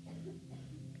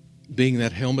being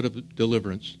that helmet of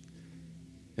deliverance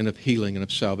and of healing and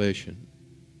of salvation.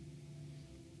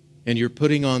 And you're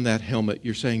putting on that helmet.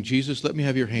 You're saying, Jesus, let me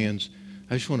have your hands.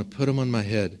 I just want to put them on my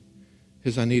head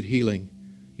because I need healing.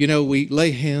 We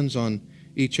lay hands on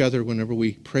each other whenever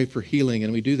we pray for healing,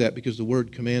 and we do that because the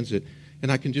Word commands it. And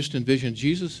I can just envision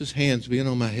Jesus' hands being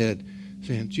on my head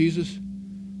saying, Jesus,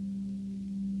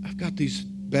 I've got these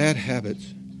bad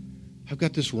habits. I've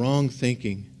got this wrong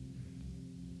thinking.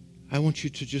 I want you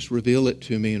to just reveal it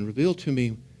to me and reveal to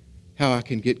me how I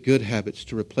can get good habits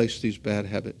to replace these bad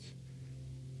habits.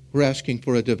 We're asking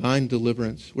for a divine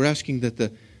deliverance. We're asking that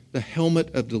the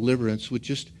helmet of deliverance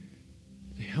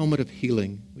the helmet of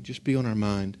healing would just be on our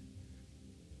mind.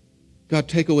 God,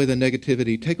 take away the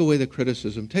negativity, take away the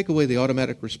criticism, take away the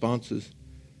automatic responses.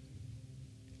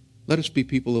 Let us be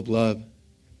people of love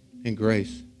and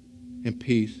grace and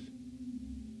peace,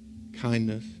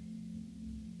 kindness.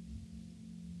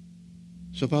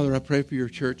 So, Father, I pray for your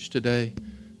church today.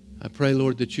 I pray,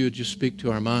 Lord, that you would just speak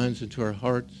to our minds and to our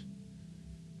hearts.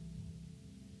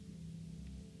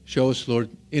 Show us, Lord,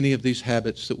 any of these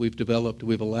habits that we've developed,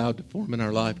 we've allowed to form in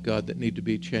our life, God, that need to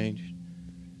be changed.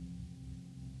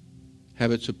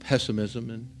 Habits of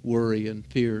pessimism and worry and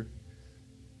fear.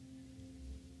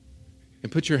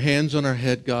 And put your hands on our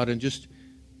head, God, and just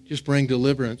bring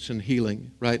deliverance and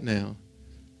healing right now.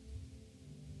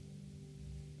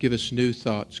 Give us new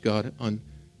thoughts, God, on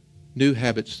new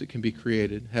habits that can be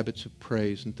created, habits of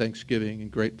praise and thanksgiving and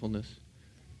gratefulness.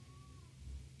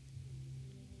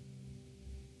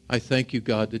 I thank you,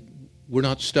 God, that we're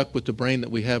not stuck with the brain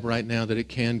that we have right now, that it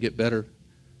can get better.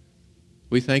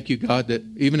 We thank you, God, that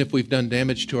even if we've done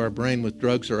damage to our brain with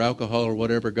drugs or alcohol or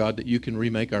whatever, God, that you can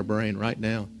remake our brain right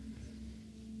now.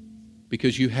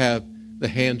 Because you have the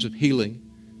hands of healing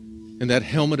And that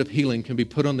helmet of healing can be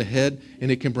put on the head,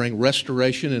 and it can bring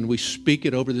restoration. And we speak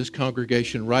it over this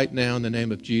congregation right now in the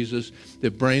name of Jesus,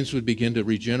 that brains would begin to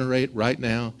regenerate right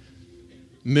now.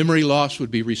 Memory loss would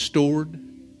be restored.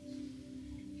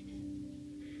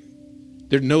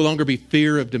 There'd no longer be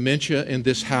fear of dementia in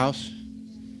this house.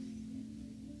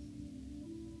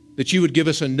 That you would give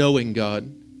us a knowing,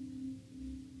 God.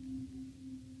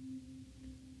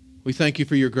 We thank you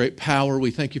for your great power.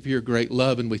 We thank you for your great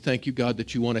love. And we thank you, God,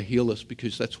 that you want to heal us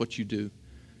because that's what you do.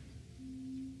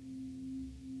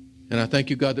 And I thank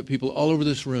you, God, that people all over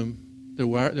this room,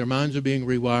 their minds are being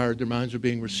rewired, their minds are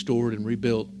being restored and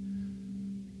rebuilt.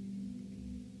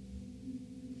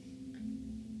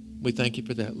 We thank you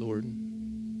for that, Lord.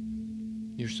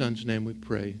 In your Son's name we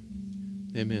pray.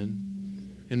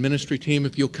 Amen. And ministry team,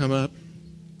 if you'll come up.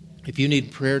 If you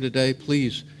need prayer today,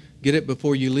 please get it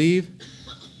before you leave.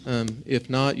 If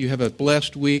not, you have a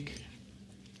blessed week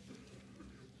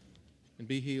and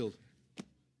be healed.